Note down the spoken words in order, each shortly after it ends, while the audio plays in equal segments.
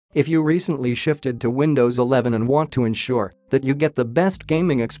If you recently shifted to Windows 11 and want to ensure that you get the best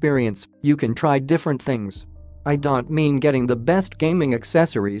gaming experience, you can try different things. I don't mean getting the best gaming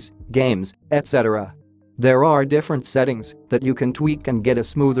accessories, games, etc. There are different settings that you can tweak and get a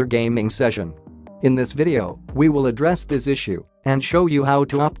smoother gaming session. In this video, we will address this issue and show you how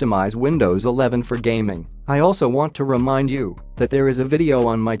to optimize Windows 11 for gaming. I also want to remind you that there is a video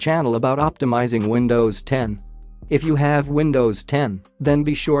on my channel about optimizing Windows 10. If you have Windows 10, then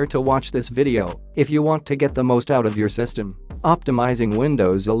be sure to watch this video if you want to get the most out of your system. Optimizing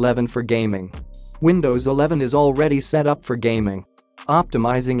Windows 11 for gaming. Windows 11 is already set up for gaming.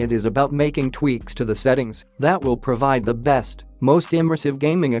 Optimizing it is about making tweaks to the settings that will provide the best, most immersive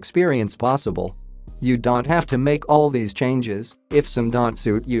gaming experience possible. You don't have to make all these changes if some don't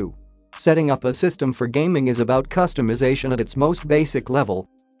suit you. Setting up a system for gaming is about customization at its most basic level.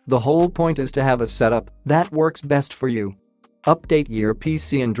 The whole point is to have a setup that works best for you. Update your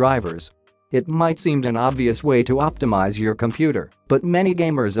PC and drivers. It might seem an obvious way to optimize your computer, but many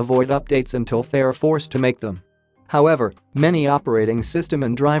gamers avoid updates until they're forced to make them. However, many operating system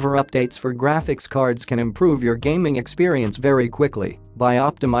and driver updates for graphics cards can improve your gaming experience very quickly by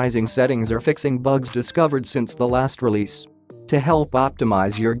optimizing settings or fixing bugs discovered since the last release. To help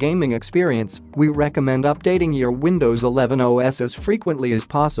optimize your gaming experience, we recommend updating your Windows 11 OS as frequently as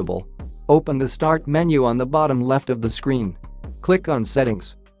possible. Open the Start menu on the bottom left of the screen. Click on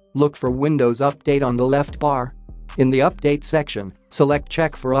Settings. Look for Windows Update on the left bar. In the Update section, select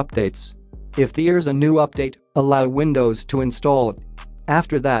Check for Updates. If there's a new update, allow Windows to install it.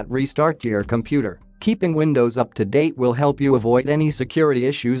 After that, restart your computer. Keeping Windows up to date will help you avoid any security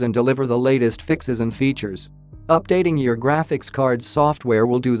issues and deliver the latest fixes and features. Updating your graphics card's software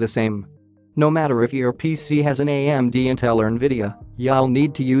will do the same. No matter if your PC has an AMD, Intel or Nvidia, you'll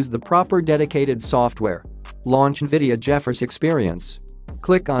need to use the proper dedicated software. Launch NVIDIA GeForce Experience.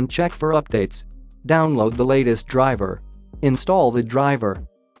 Click on Check for Updates. Download the latest driver. Install the driver.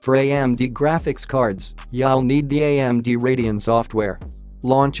 For AMD graphics cards, you'll need the AMD Radeon software.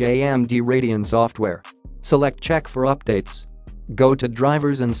 Launch AMD Radeon software. Select Check for Updates. Go to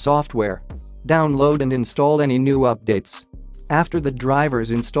Drivers and Software. Download and install any new updates. After the drivers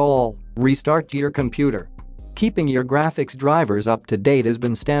install, restart your computer. Keeping your graphics drivers up to date has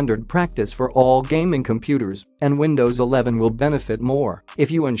been standard practice for all gaming computers, and Windows 11 will benefit more if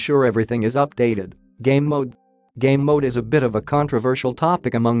you ensure everything is updated. Game mode. Game mode is a bit of a controversial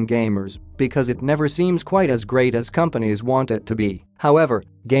topic among gamers because it never seems quite as great as companies want it to be. However,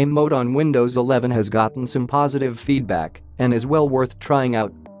 game mode on Windows 11 has gotten some positive feedback and is well worth trying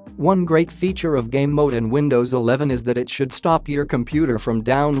out. One great feature of game mode in Windows 11 is that it should stop your computer from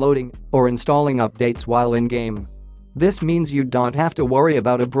downloading or installing updates while in-game. This means you don't have to worry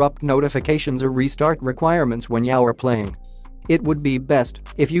about abrupt notifications or restart requirements when you're playing. It would be best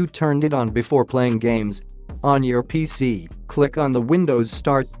if you turned it on before playing games. On your PC, click on the Windows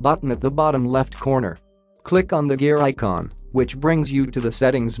Start button at the bottom left corner. Click on the gear icon, which brings you to the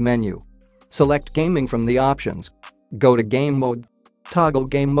Settings menu. Select Gaming from the options. Go to Game Mode. Toggle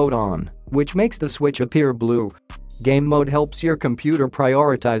Game Mode on, which makes the switch appear blue. Game Mode helps your computer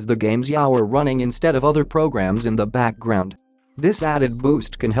prioritize the games you're running instead of other programs in the background. This added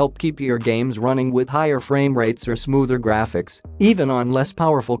boost can help keep your games running with higher frame rates or smoother graphics, even on less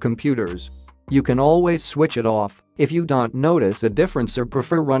powerful computers. You can always switch it off if you don't notice a difference or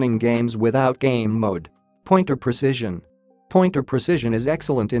prefer running games without Game Mode. Pointer Precision. Pointer precision is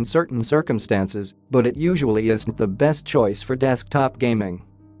excellent in certain circumstances, but it usually isn't the best choice for desktop gaming.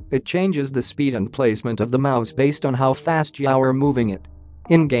 It changes the speed and placement of the mouse based on how fast you're moving it.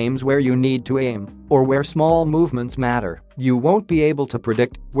 In games where you need to aim, or where small movements matter, you won't be able to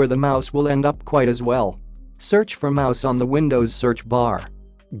predict where the mouse will end up quite as well. Search for mouse on the Windows search bar.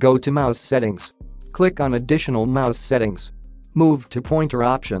 Go to Mouse Settings. Click on Additional Mouse Settings. Move to Pointer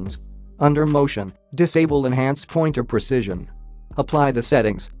Options. Under Motion, disable Enhance Pointer Precision. Apply the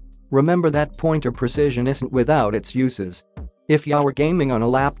settings. Remember that pointer precision isn't without its uses. If you're gaming on a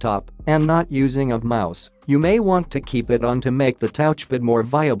laptop and not using a mouse, you may want to keep it on to make the touchpad more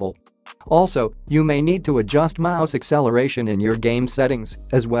viable. Also, you may need to adjust mouse acceleration in your game settings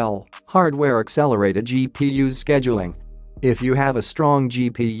as well. Hardware accelerated GPU scheduling. If you have a strong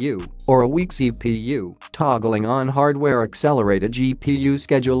GPU or a weak CPU, toggling on hardware-accelerated GPU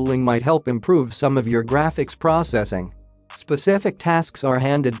scheduling might help improve some of your graphics processing. Specific tasks are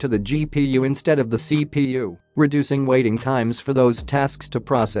handed to the GPU instead of the CPU, reducing waiting times for those tasks to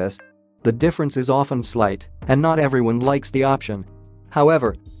process. The difference is often slight, and not everyone likes the option.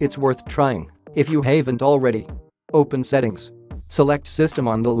 However, it's worth trying if you haven't already. Open Settings. Select System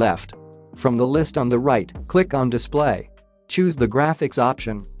on the left. From the list on the right, click on Display. Choose the Graphics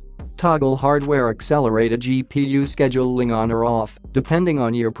option. Toggle hardware accelerated GPU scheduling on or off, depending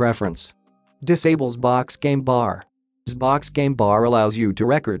on your preference. Disables box game bar. Box game bar allows you to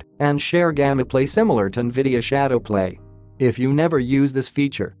record and share gameplay similar to NVIDIA Shadowplay. If you never use this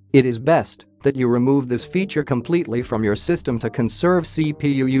feature, it is best that you remove this feature completely from your system to conserve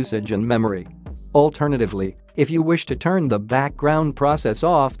CPU usage and memory. Alternatively, if you wish to turn the background process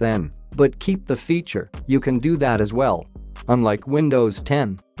off but keep the feature, you can do that as well. Unlike Windows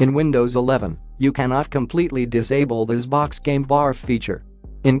 10, in Windows 11, you cannot completely disable this box game bar feature.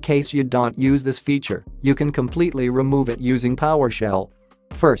 In case you don't use this feature, you can completely remove it using PowerShell.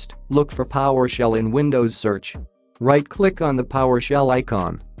 First, look for PowerShell in Windows search. Right-click on the PowerShell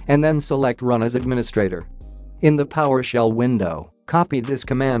icon, and then select Run as Administrator. In the PowerShell window, copy this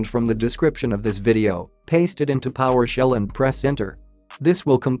command from the description of this video, paste it into PowerShell and press Enter. This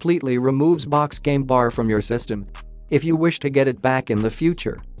will completely remove box game bar from your system. If you wish to get it back in the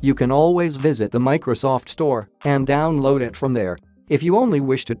future, you can always visit the Microsoft Store and download it from there. If you only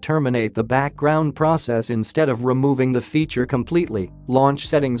wish to terminate the background process instead of removing the feature completely, launch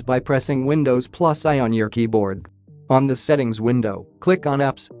Settings by pressing Windows+I on your keyboard. On the Settings window, click on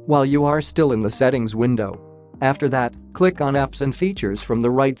Apps while you are still in the Settings window. After that, click on Apps and Features from the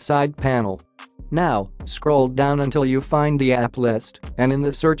right side panel. Now, scroll down until you find the app list, and in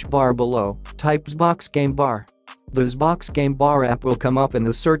the search bar below, type Xbox Game Bar. The Xbox Game Bar app will come up in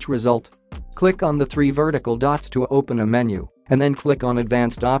the search result. Click on the 3 vertical dots to open a menu, and then click on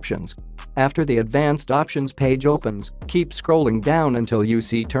Advanced Options. After the Advanced Options page opens, keep scrolling down until you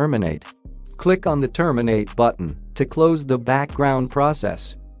see Terminate. Click on the Terminate button to close the background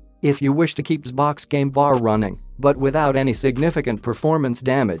process. If you wish to keep Xbox Game Bar running, but without any significant performance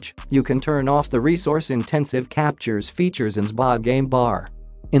damage, you can turn off the resource-intensive captures features in Xbox Game Bar.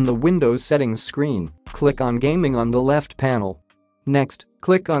 In the Windows settings screen, click on Gaming on the left panel. Next,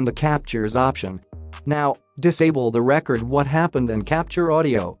 click on the Captures option. Now, disable the Record What Happened and Capture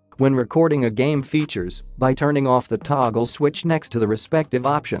Audio when recording a game features by turning off the toggle switch next to the respective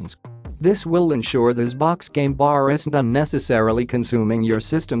options. This will ensure the Xbox Game Bar isn't unnecessarily consuming your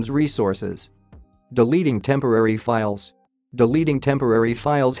system's resources. Deleting temporary files. Deleting temporary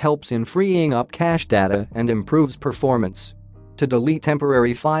files helps in freeing up cache data and improves performance. To delete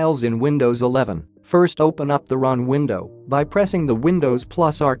temporary files in Windows 11, first open up the Run window by pressing the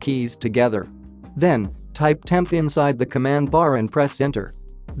Windows+R keys together. Then, type temp inside the command bar and press Enter.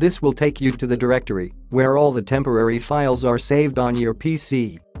 This will take you to the directory where all the temporary files are saved on your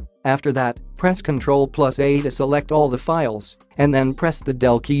PC. After that, press Ctrl+A to select all the files, and then press the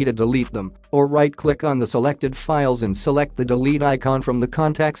Del key to delete them, or right-click on the selected files and select the delete icon from the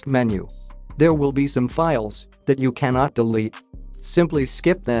context menu. There will be some files that you cannot delete. Simply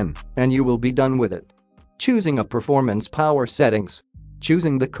skip them, and you will be done with it. Choosing a performance power settings.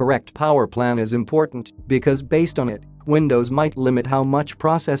 Choosing the correct power plan is important because based on it, Windows might limit how much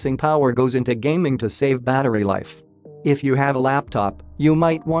processing power goes into gaming to save battery life. If you have a laptop, you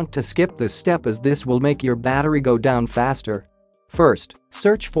might want to skip this step as this will make your battery go down faster. First,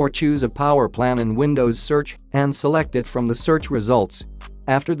 search for Choose a Power Plan in Windows Search and select it from the search results.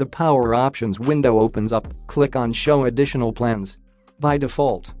 After the Power Options window opens up, click on Show Additional Plans. By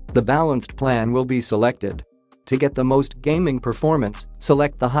default, the Balanced plan will be selected. To get the most gaming performance,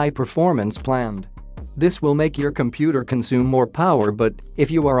 select the High Performance plan. This will make your computer consume more power, but if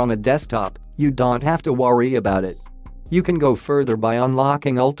you are on a desktop, you don't have to worry about it. You can go further by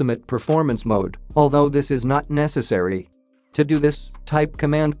unlocking Ultimate Performance mode, although this is not necessary. To do this, type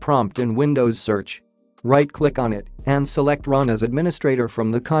Command Prompt in Windows Search. Right-click on it and select Run as Administrator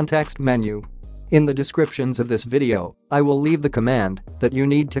from the context menu. In the descriptions of this video, I will leave the command that you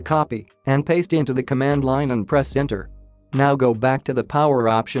need to copy and paste into the command line and press Enter. Now go back to the Power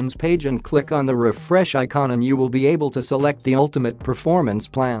Options page and click on the refresh icon and you will be able to select the Ultimate Performance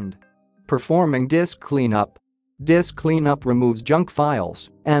plan. Performing Disk Cleanup. Disk Cleanup removes junk files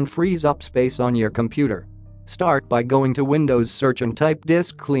and frees up space on your computer. Start by going to Windows Search and type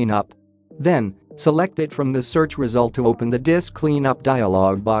Disk Cleanup. Then, select it from the search result to open the Disk Cleanup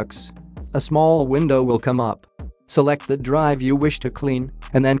dialog box. A small window will come up. Select the drive you wish to clean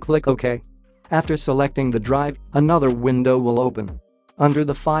and then click OK. After selecting the drive, another window will open. Under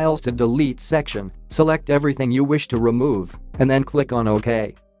the Files to Delete section, select everything you wish to remove and then click on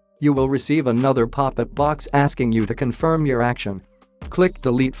OK. You will receive another pop-up box asking you to confirm your action. Click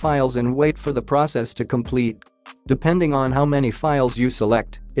Delete Files and wait for the process to complete. Depending on how many files you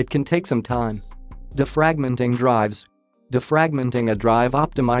select, it can take some time. Defragmenting drives. Defragmenting a drive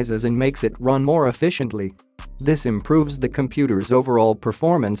optimizes and makes it run more efficiently. This improves the computer's overall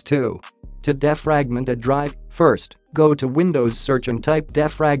performance too. To defragment a drive, first, go to Windows Search and type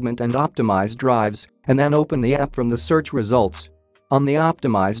defragment and optimize drives, and then open the app from the search results. On the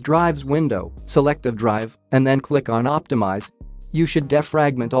Optimize Drives window, select a drive, and then click on Optimize. You should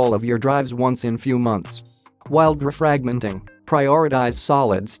defragment all of your drives once in few months. While defragmenting, prioritize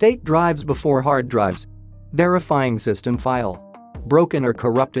solid-state drives before hard drives. Verifying system file. Broken or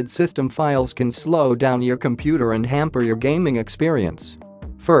corrupted system files can slow down your computer and hamper your gaming experience.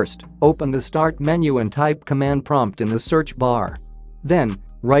 First, open the Start menu and type Command Prompt in the search bar. Then,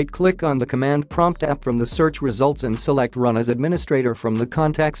 right-click on the Command Prompt app from the search results and select Run as Administrator from the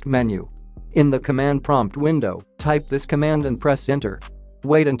context menu. In the Command Prompt window, type this command and press Enter.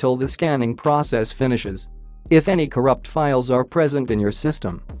 Wait until the scanning process finishes. If any corrupt files are present in your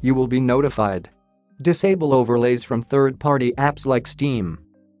system, you will be notified. Disable overlays from third-party apps like Steam.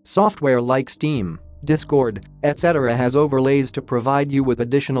 Software like Steam, Discord, etc. has overlays to provide you with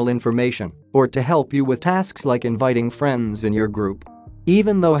additional information or to help you with tasks like inviting friends in your group.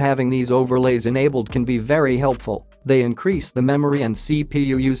 Even though having these overlays enabled can be very helpful, they increase the memory and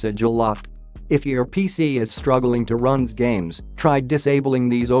CPU usage a lot. If your PC is struggling to run games, try disabling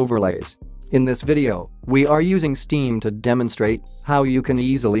these overlays. In this video, we are using Steam to demonstrate how you can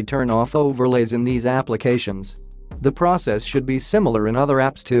easily turn off overlays in these applications. The process should be similar in other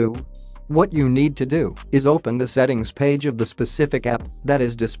apps too. What you need to do is open the settings page of the specific app that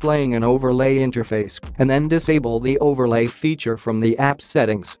is displaying an overlay interface and then disable the overlay feature from the app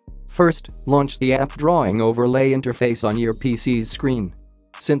settings. First, launch the app drawing overlay interface on your PC's screen.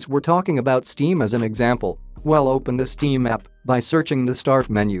 Since we're talking about Steam as an example, well, open the Steam app by searching the Start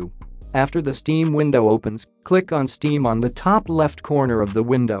menu. After the Steam window opens, click on Steam on the top left corner of the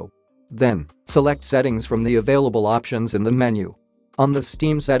window. Then, select Settings from the available options in the menu. On the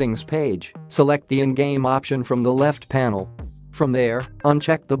Steam settings page, select the in-game option from the left panel. From there,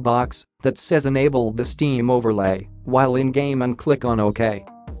 uncheck the box that says Enable the Steam overlay while in-game and click on OK.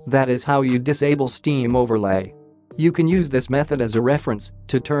 That is how you disable Steam overlay. You can use this method as a reference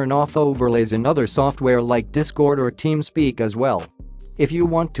to turn off overlays in other software like Discord or TeamSpeak as well. If you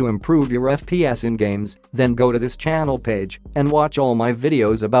want to improve your FPS in games, then go to this channel page and watch all my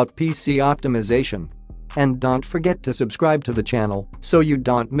videos about PC optimization. And don't forget to subscribe to the channel so you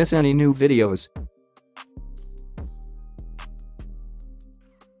don't miss any new videos.